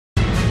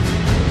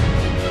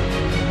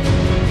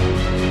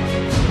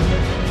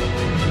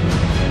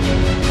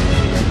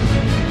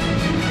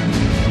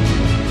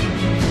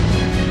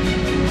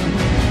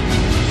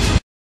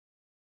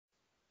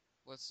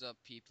What's up,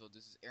 people?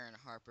 This is Aaron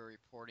Harper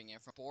reporting in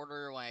from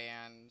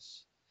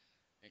Borderlands.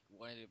 Like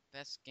one of the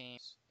best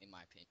games, in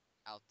my opinion,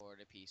 out for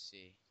the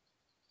PC.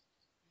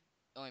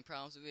 The only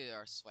problems with it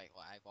are slight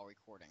lag while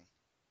recording,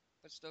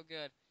 but still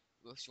good.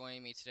 What's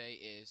joining me today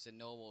is the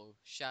noble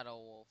Shadow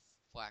Wolf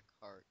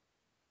Blackheart,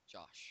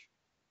 Josh.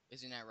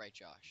 Isn't that right,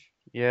 Josh?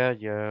 Yeah,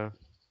 yeah.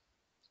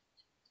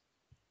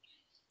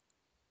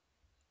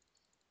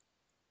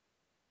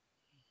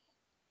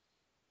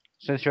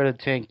 Since you're the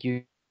tank,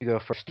 you go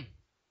first.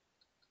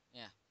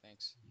 Yeah,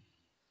 thanks.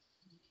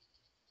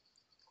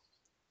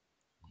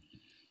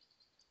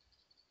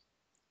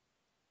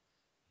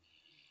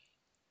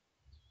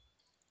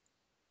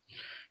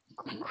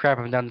 Crap,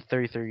 I'm down to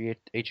 33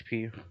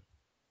 HP.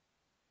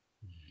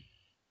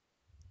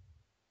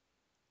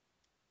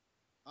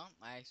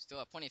 I still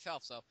have plenty of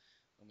health, so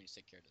let me just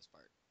take care of this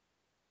part.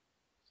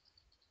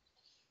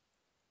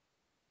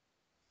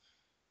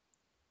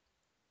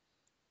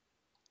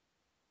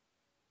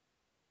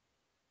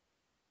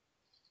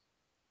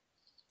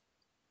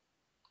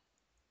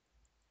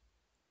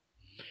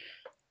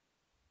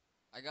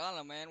 I got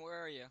him, man.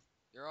 Where are you?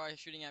 You're always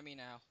shooting at me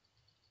now.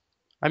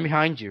 I'm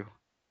behind you.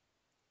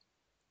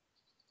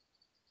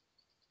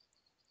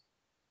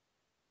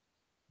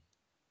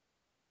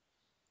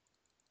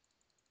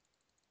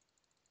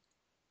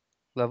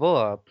 Level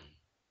up.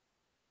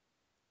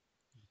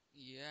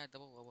 Yeah,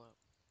 double level up.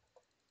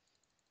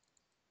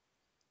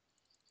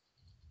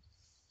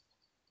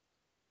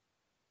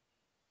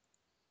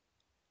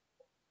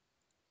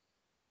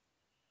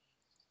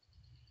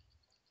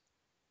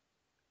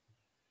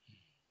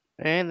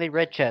 And the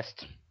red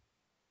chest.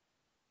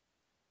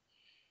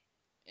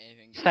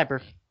 Anything good for Sniper.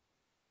 me,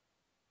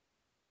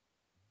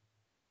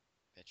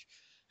 bitch.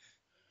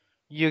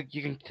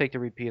 You can take the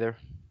repeater.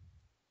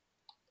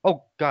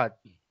 Oh god.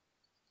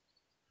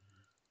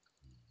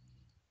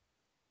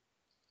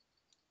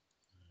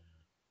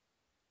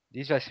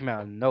 These guys come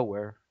out of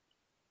nowhere.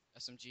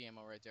 SMG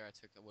ammo right there. I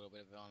took a little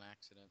bit of it on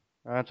accident.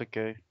 That's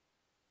okay.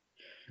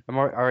 I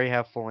already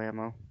have full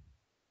ammo.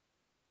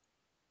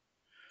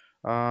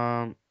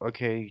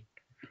 Okay.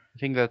 I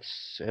think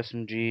that's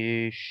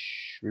SMG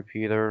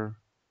repeater.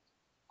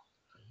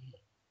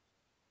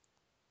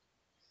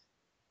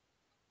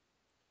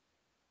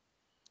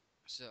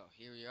 So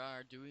here we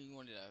are doing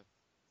one of the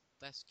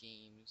best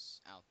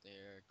games out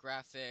there.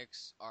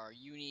 Graphics are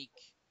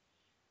unique.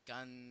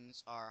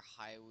 Guns are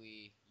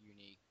highly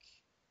unique.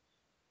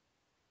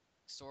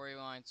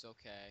 Storyline's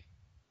okay.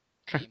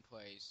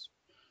 Gameplay's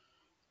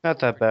Not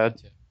that pretty good bad.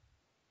 too.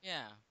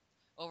 Yeah.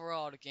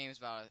 Overall, the game's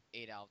about an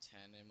 8 out of 10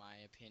 in my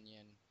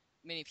opinion.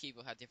 Many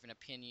people have different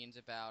opinions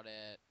about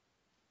it.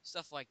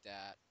 Stuff like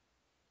that.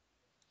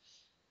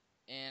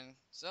 And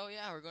so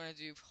yeah, we're gonna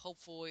do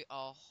hopefully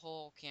a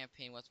whole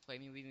campaign let's play.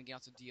 Maybe we even get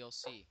onto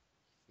DLC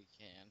if we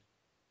can.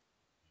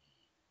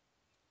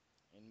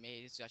 And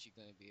maybe it's actually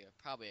gonna be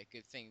probably a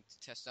good thing to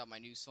test out my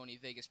new Sony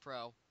Vegas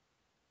Pro.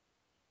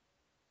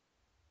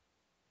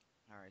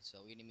 Alright, so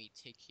we're gonna meet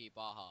Tiki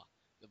Baha,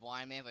 the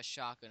blind man with a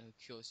shotgun who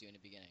kills you in the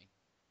beginning.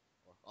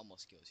 Or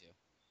almost kills you.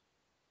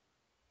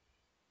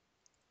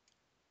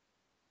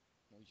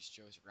 Or he just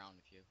shows around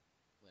with you.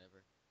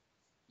 Whatever.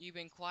 You've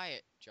been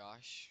quiet,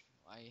 Josh.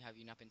 Why have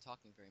you not been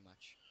talking very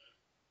much?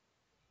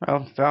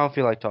 I don't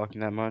feel like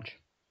talking that much.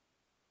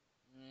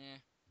 Eh.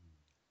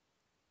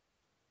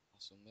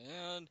 Also,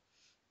 man.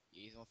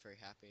 He's not very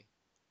happy.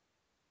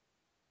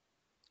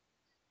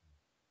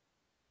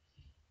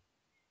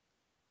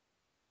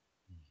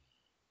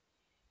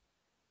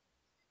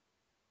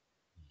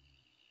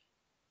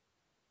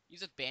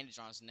 He's a bandage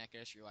on his neck, I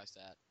just realized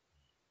that.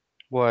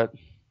 What?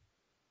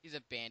 He's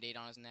a band-aid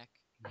on his neck.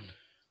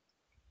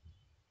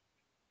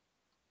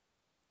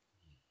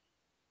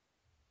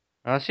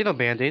 I don't see no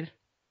band-aid.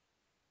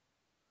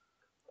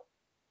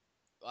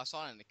 I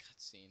saw it in the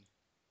cutscene.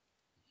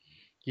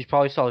 You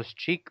probably saw his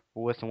cheek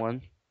with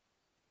one.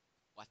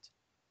 What?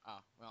 Oh,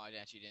 well, I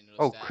actually didn't notice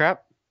Oh that.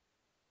 crap.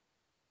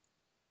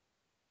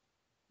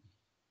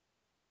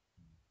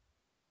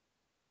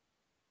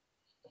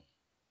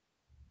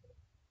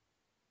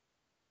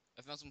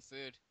 I found some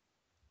food.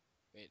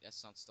 Wait,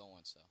 that's not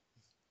stolen, so.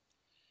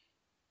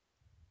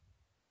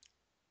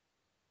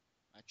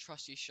 My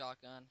trusty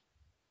shotgun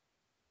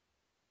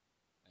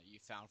that you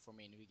found for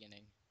me in the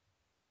beginning.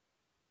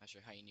 Not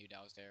sure how you knew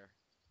that was there.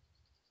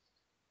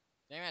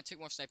 Damn, I took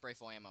more sniper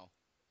rifle ammo.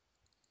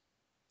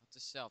 Not to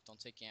self, don't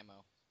take ammo.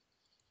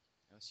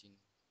 I don't see.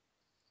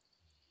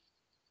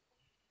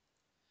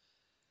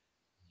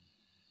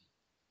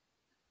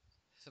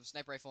 Some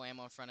sniper rifle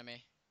ammo in front of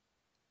me.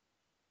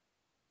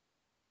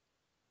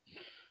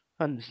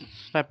 And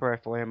sniper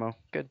rifle ammo.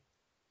 Good.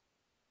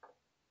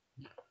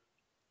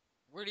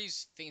 Where do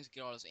these things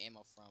get all this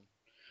ammo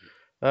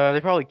from?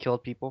 They probably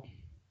killed people.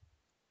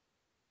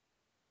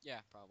 Yeah,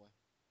 probably.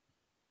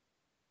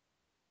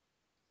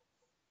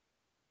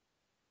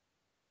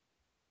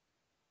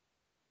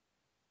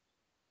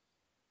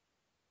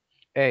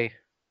 Hey,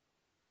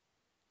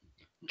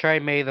 try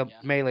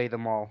Yeah. melee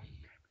them all.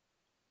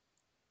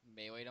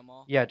 Melee them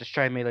all? Yeah, just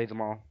try melee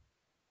them all.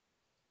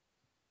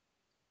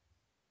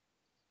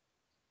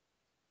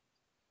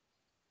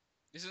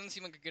 This doesn't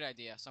seem like a good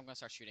idea, so I'm gonna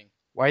start shooting.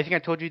 Why do you think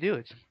I told you to do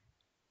it?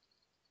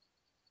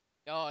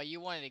 Oh,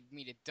 you wanted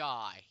me to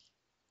die.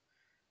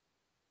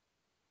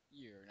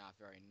 You're not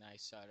very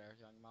nice, Sutter,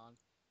 young man.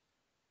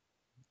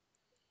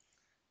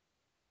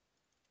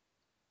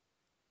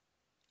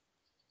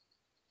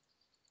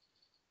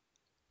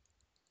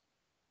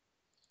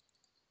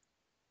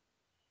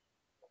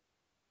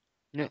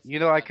 I You feel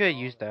know, I better could have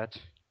used already. that.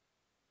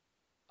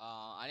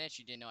 I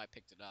actually didn't know I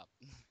picked it up.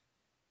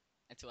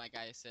 Until like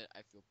I said,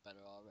 I feel better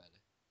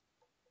already.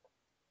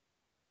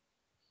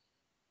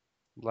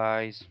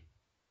 Lies.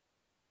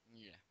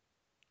 Yeah.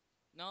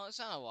 No, it's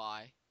not a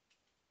lie.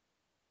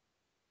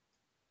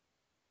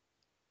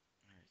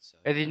 Alright, so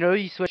And you know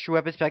you switch your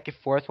weapons back and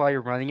forth while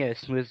you're running it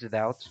smooths it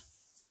out.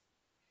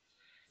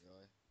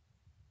 really?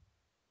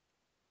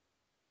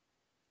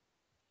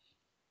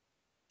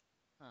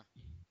 Huh.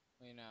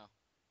 What do you know?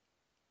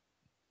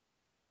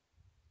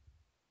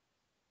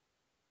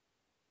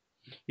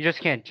 You just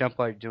can't jump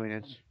while you're doing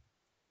it.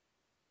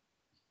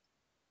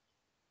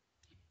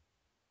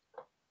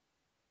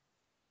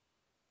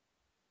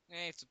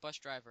 Hey, it's a bus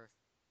driver.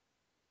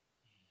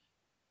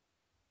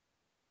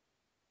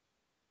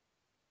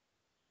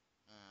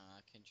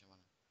 I can't jump on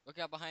it. Look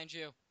out behind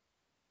you.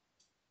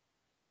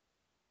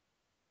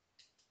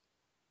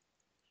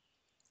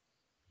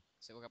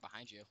 Say, look out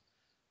behind you.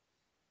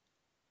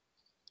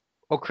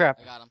 Oh crap.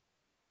 I got him.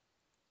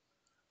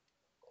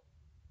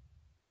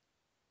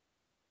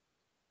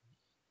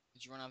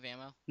 Did you run out of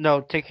ammo?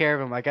 No, take care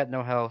of him. I got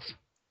no health.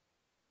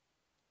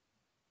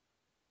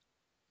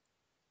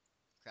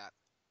 Crap.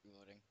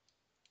 Reloading.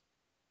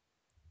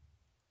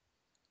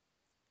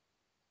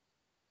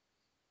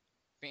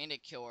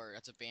 Bandit killer.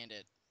 That's a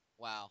bandit.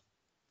 Wow.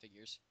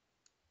 Figures.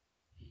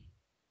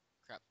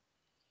 Crap.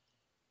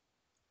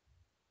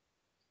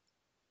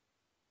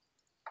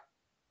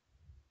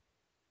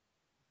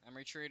 I'm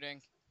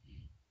retreating.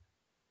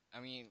 I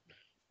mean,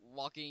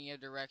 walking in a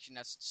direction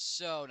that's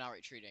so not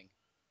retreating.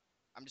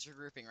 I'm just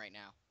regrouping right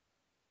now.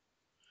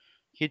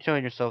 Keep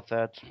telling yourself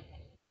that.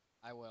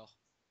 I will.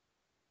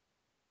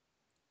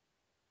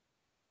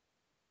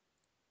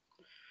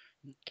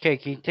 Okay,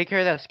 can you take care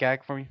of that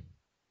skag for me?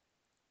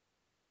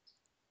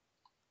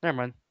 Never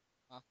mind.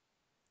 Huh?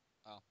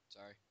 Oh,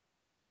 sorry.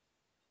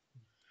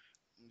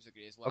 Let's look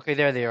at his Okay, weapons real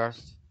there they are.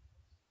 fast.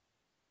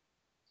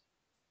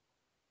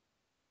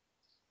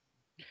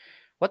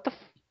 What the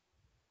f-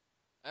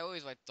 I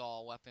always like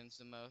doll weapons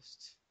the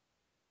most.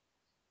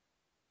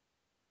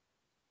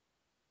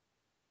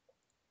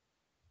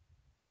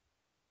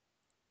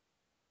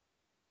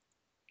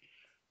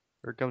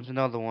 Here comes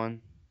another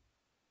one.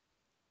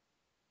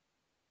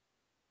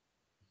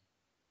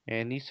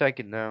 Any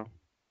second now.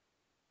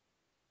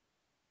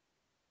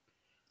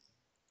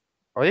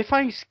 Are they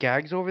finding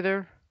skags over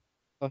there?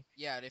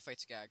 Yeah, they fight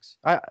Skaggs.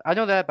 I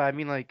know that, but I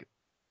mean like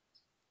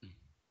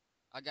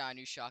I got a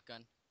new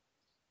shotgun.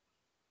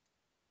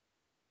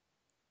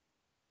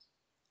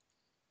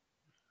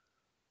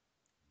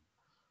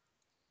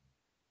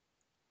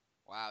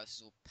 Wow,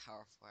 this is a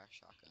powerful ass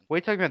shotgun. what are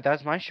you talking about?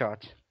 That's my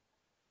shot.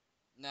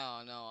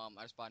 No, no,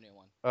 I just bought a new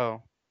one.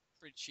 Oh.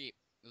 Pretty cheap.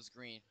 It was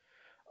green.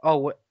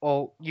 Oh,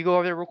 you go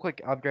over there real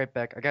quick. I'll be right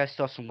back. I gotta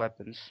sell some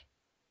weapons.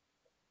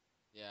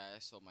 Yeah, I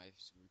sold my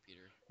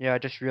repeater. Yeah, I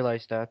just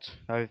realized that.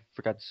 I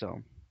forgot to sell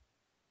 'em.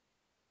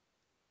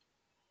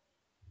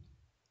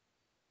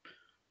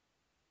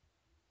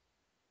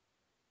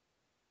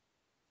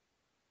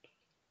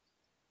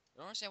 I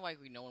don't understand why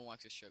no one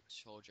wants a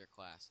soldier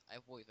class.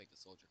 I've always liked the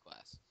soldier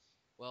class.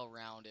 Well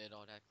rounded,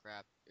 all that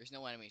crap. There's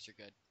no enemies, you're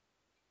good.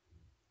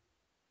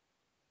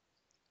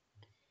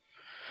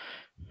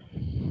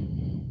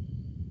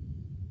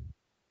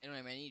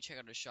 Anyway, man, you need to check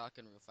out the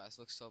shotgun real fast.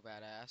 It looks so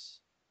badass.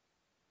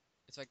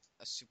 It's like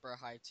a super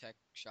high tech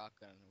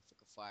shotgun with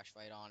like a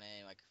flashlight on it,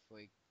 and like a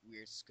really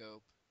weird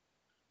scope.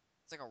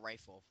 It's like a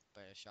rifle,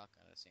 but a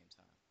shotgun at the same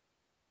time.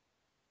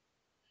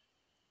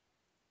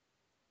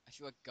 I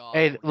feel like God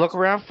Hey, would look use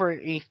one around of them. for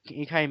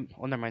any kind.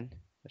 Oh, never mind.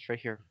 That's right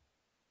here.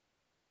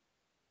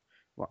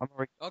 Well,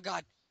 Oh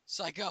God,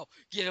 Psycho,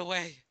 get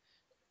away!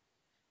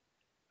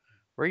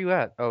 where are you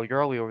at? Oh,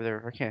 you're all the way over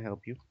there. I can't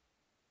help you.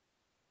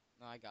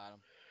 No, I got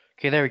him.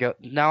 Okay, there we go.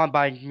 Now I'm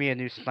buying me a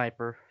new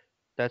sniper.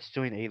 That's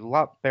doing a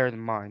lot better than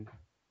mine.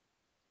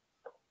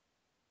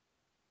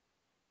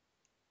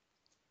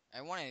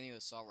 I wanted a new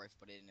assault rifle,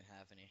 but they didn't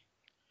have any.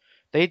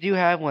 They do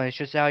have one. It's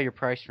just out of your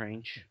price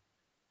range.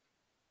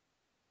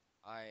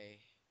 I.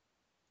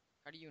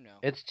 How do you know?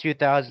 It's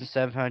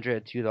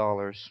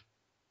 $2,702.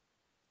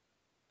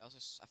 I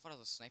thought it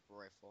was a sniper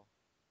rifle.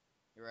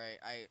 You're right.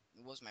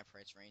 It was my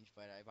price range,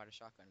 but I bought a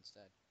shotgun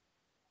instead.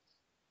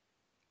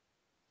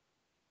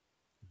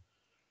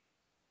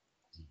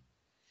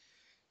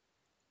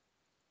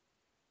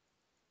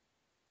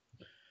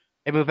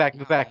 Hey, move back,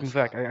 move Ah, back, nice move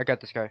back. shot. I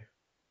got this guy.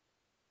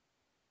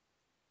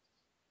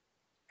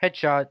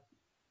 Headshot.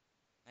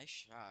 Nice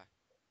shot.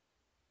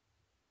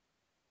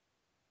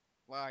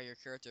 Wow, your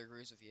character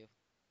agrees with you.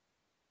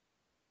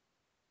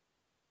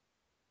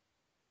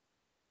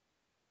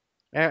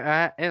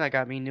 And I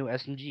got me a new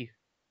SMG.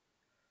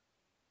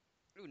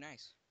 Ooh,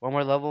 nice. One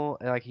more level,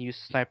 and I can use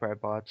sniper I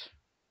bought.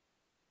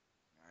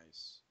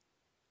 Nice.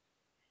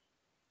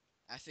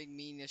 I think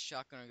me and this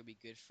shotgun are gonna be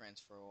good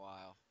friends for a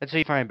while. Until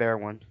you find a better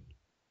one.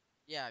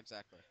 Yeah,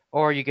 exactly.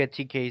 Or you get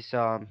TK's,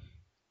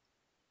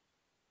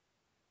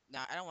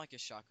 Nah, I don't like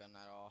his shotgun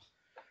at all.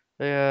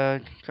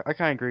 I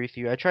kinda agree with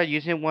you. I tried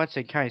using it once,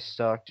 and it kinda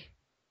sucked.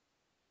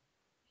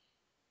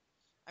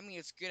 I mean,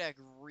 it's good at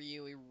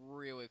really,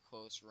 really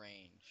close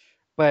range.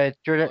 But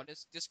during Oh,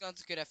 this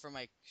gun's good at from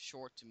like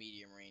short to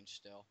medium range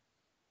still.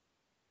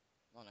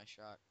 Oh, nice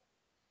shot.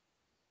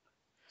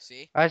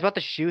 See, I was about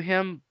to shoot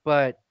him,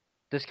 but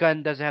this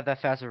gun doesn't have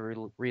that fast of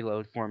a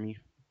reload for me.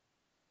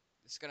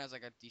 this gun has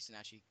like a decent,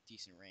 actually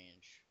decent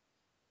range,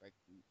 like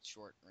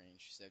short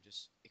range instead of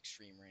just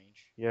extreme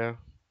range. Yeah.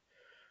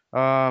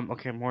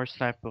 Okay, more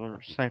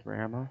sniper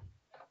ammo.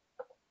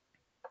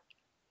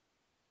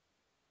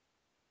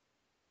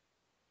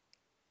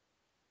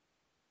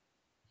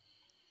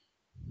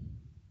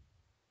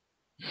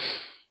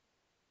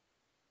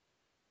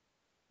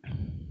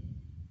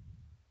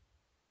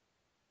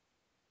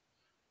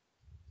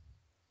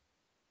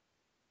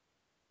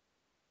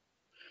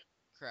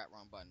 Crap,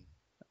 wrong button.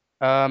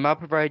 I'll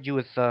provide you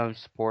with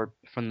support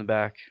from the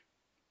back.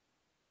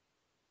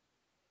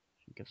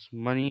 Get some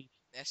money.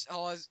 It's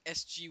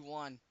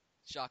SG1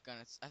 shotgun.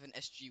 I have an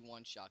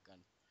SG1 shotgun.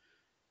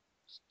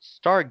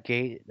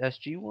 Stargate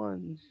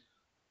SG1.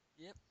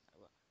 Yep.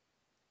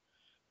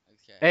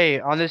 Okay. Hey,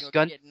 on Now we can this go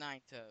gun, get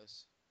 9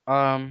 toes.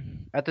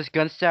 at this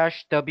gun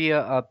stash, there'll be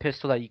a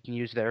pistol that you can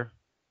use there.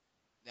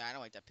 Yeah, I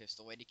don't like that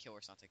pistol. Way to kill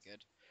her's not that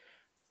good.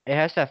 It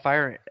has that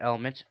fire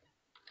element.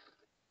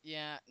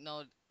 Yeah,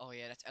 no. Oh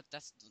yeah,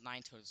 that's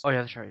 9 toes Oh yeah,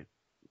 gun. that's right.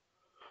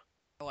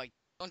 Oh, like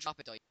don't drop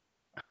it though.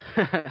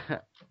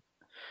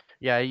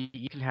 Yeah,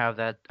 you can have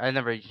that.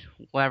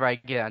 Whenever I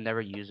get it, I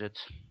never use it.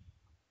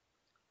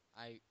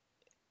 I.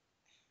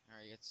 All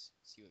right, let's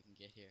see what we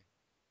can get here.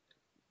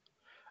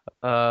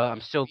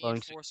 I'm still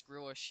loading. Reinforced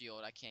gorilla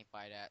shield. I can't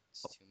buy that.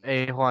 It's too much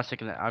Hey, hold money. on a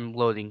second. I'm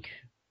loading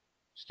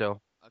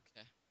still.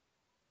 Okay.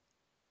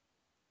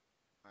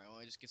 All right, let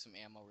me just get some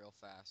ammo real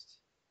fast.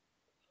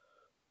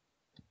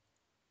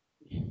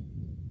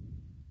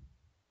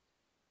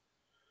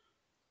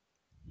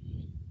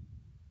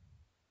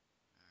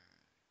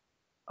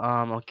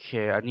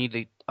 Okay, I need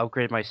to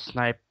upgrade my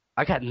snipe.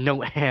 I got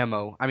no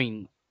ammo. I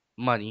mean,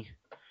 money.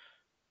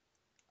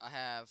 I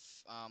have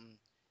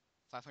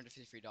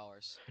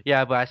 $553.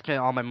 Yeah, but I spent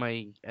all my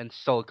money and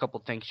sold a couple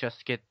things just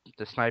to get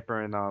the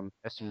sniper and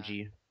Yeah,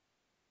 SMG.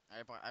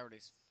 I already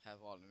have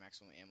all the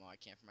maximum ammo I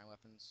can for my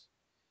weapons.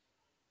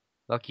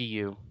 Lucky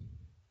you.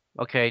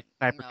 Okay,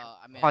 sniper. No,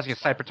 I mean Hold on I a second,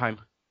 just bought sniper them time.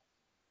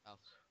 all. Oh,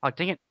 Oh,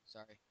 dang it.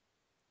 sorry.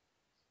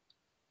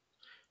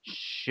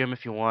 Shim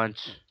if you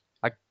want.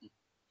 I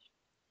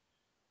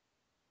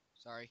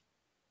Sorry.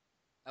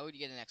 I would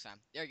get it next time.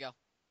 There you go.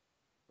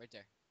 Right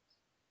there.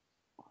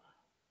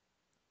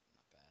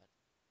 Not bad.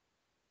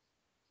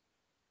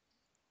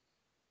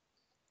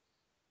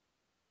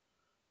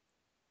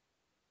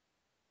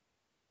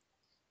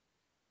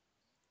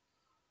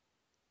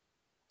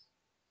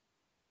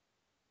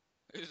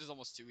 This is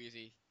almost too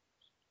easy.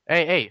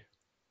 hey.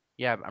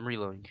 Yeah, I'm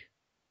reloading.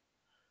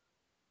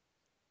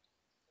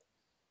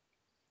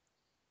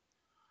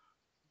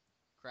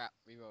 Crap,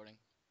 reloading.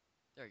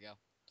 There we go.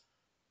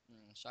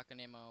 Shotgun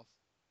ammo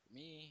for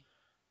me.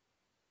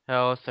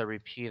 Health, a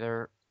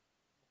repeater.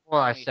 I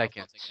Hold on don't a need health,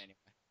 second. I'll take it anyway.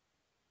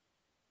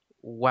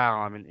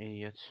 Wow, I'm an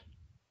idiot.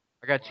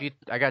 I got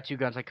What? two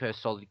guns I could have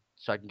sold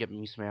so I can get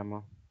me some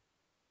ammo.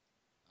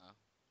 Oh.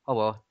 Oh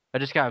well.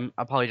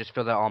 I'll probably just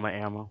fill out all my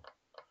ammo.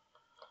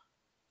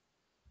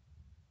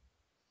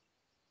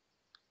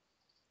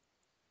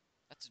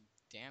 That's a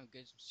damn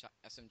good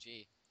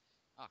SMG.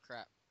 Oh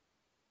crap.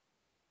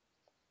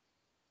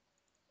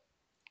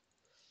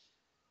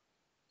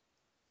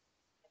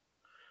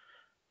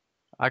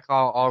 I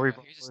call all There you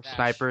go. Here's a revolver stash.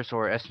 snipers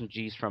or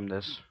SMGs from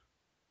this.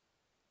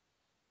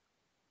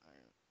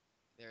 Alright.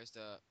 There's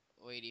the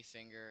lady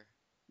finger.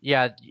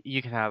 Yeah,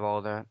 you can have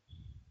all that.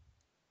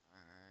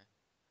 Alright.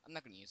 I'm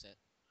not gonna use it.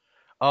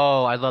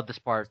 Oh, I love this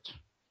part.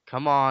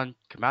 Come on,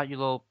 come out, you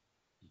little.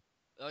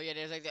 Oh yeah,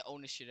 there's like they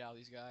own the shit out of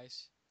these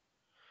guys.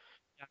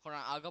 Hold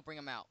on, I'll go bring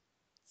them out.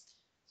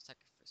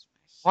 Sacrifice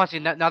Hold on, see,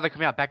 myself. now they're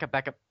coming out. Back up,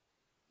 back up.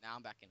 Now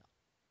I'm backing up.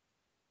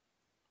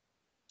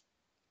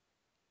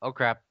 Oh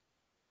crap.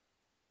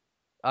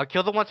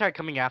 Kill the ones that are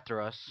coming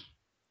after us.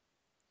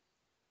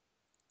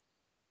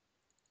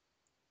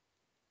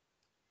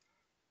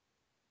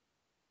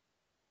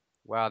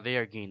 Wow, they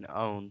are getting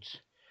owned.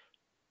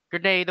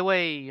 Grenade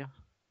away.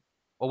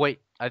 Oh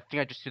wait, I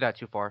think I just threw that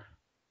too far.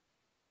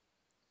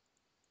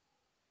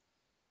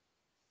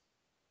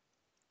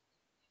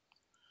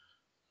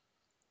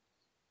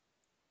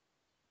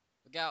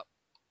 Look out.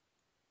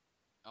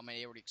 Oh man,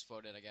 they already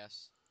exploded, I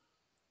guess.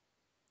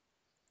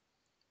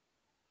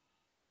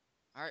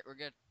 Alright, we're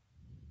good.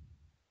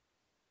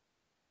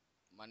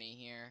 Money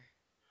here.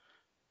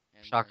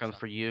 And more Shotgun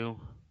for shotgun. you.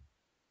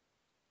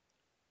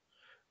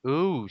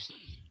 Ooh,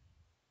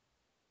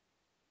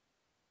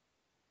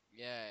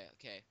 Yeah,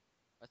 okay.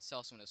 Let's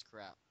sell some of this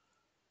crap.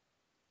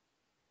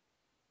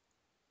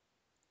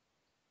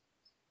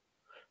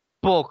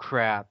 Bull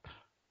crap.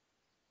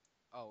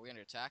 Oh, we're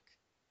under attack?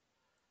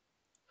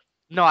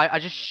 No, I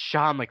just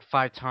shot him like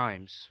 5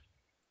 times.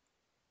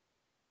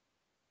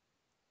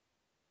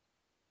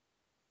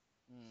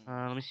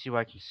 Let me see what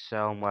I can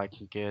sell and what I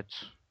can get.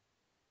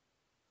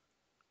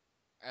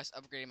 I was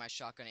upgrading my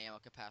shotgun ammo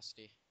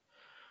capacity.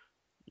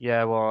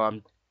 Yeah, well,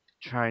 I'm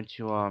trying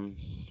to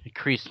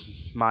increase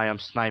my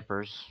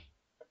snipers.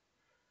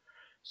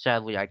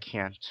 Sadly, I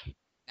can't.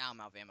 Now I'm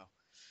out of ammo.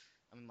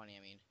 I mean money,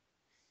 I mean.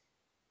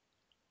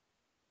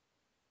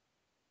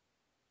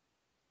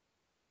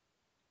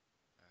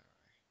 Alright.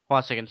 Hold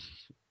on a second.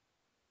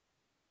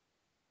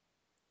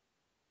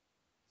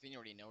 I think you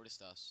already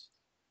noticed us.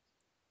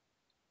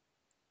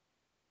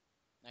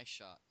 Nice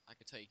shot. I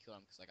could tell you killed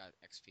him because I got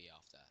XP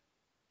off that.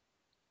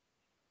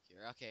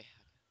 Here, okay.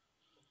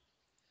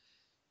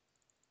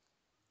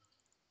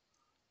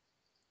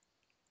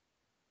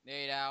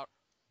 Nade out.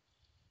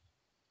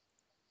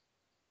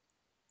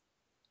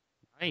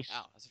 Nice.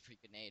 Ow, that's a pretty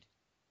good nade.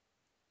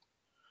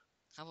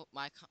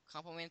 My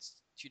compliments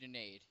to the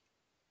nade.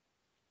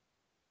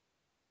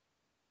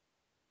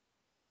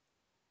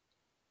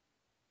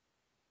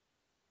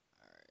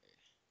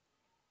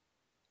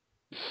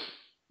 Alright.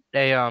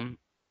 Hey,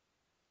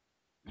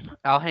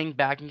 I'll hang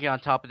back and get on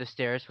top of the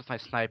stairs with my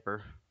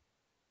sniper.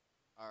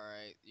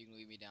 Alright, you can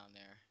leave me down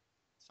there.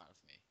 It's fine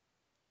with me.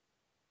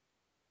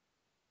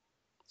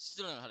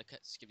 Still don't know how to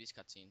skip these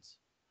cutscenes.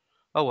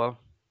 Oh well.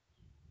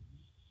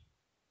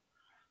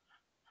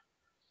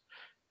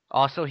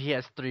 Also, he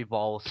has 3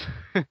 balls.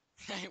 I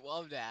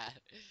love that.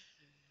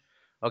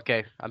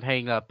 Okay, I'm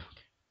hanging up.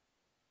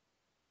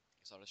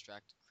 Guess I'll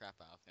distract the crap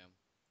out of him.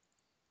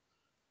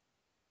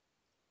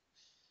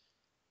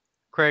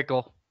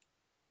 Critical.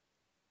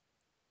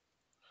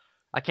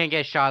 I can't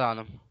get a shot on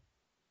him.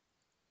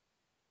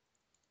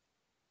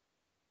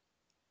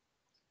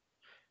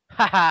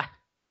 Haha!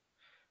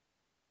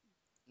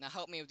 Now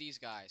help me with these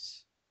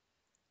guys.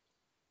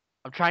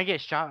 I'm trying to get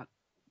a shot.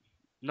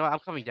 No, I'm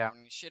coming down.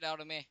 Shit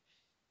out of me.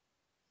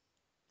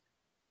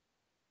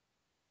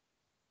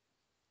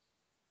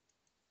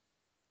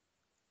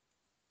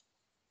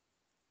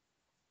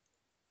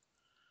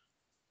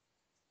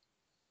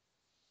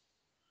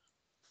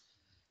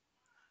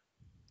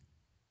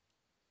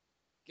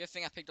 Good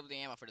thing I picked up the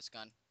ammo for this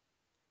gun.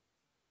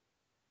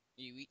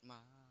 You eat my...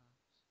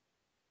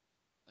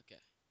 Okay.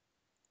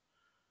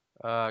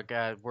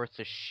 Got worth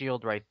a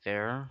shield right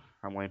there.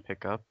 I'm going to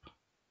pick up.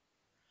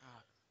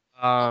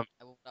 Oh, I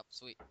woke up.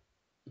 Sweet.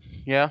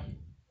 Yeah.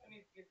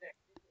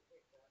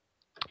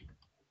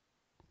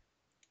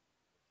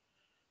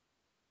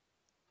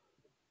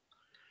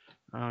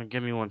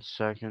 Give me 1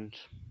 second.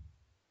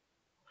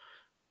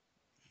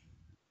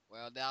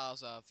 Well, that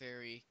was a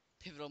very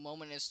pivotal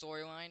moment in the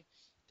storyline.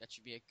 That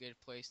should be a good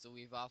place to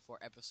leave off for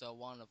episode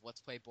 1 of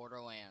Let's Play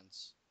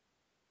Borderlands.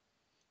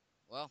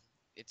 Well,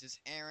 it is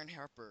Aaron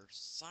Harper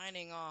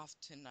signing off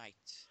tonight.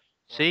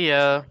 See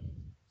ya.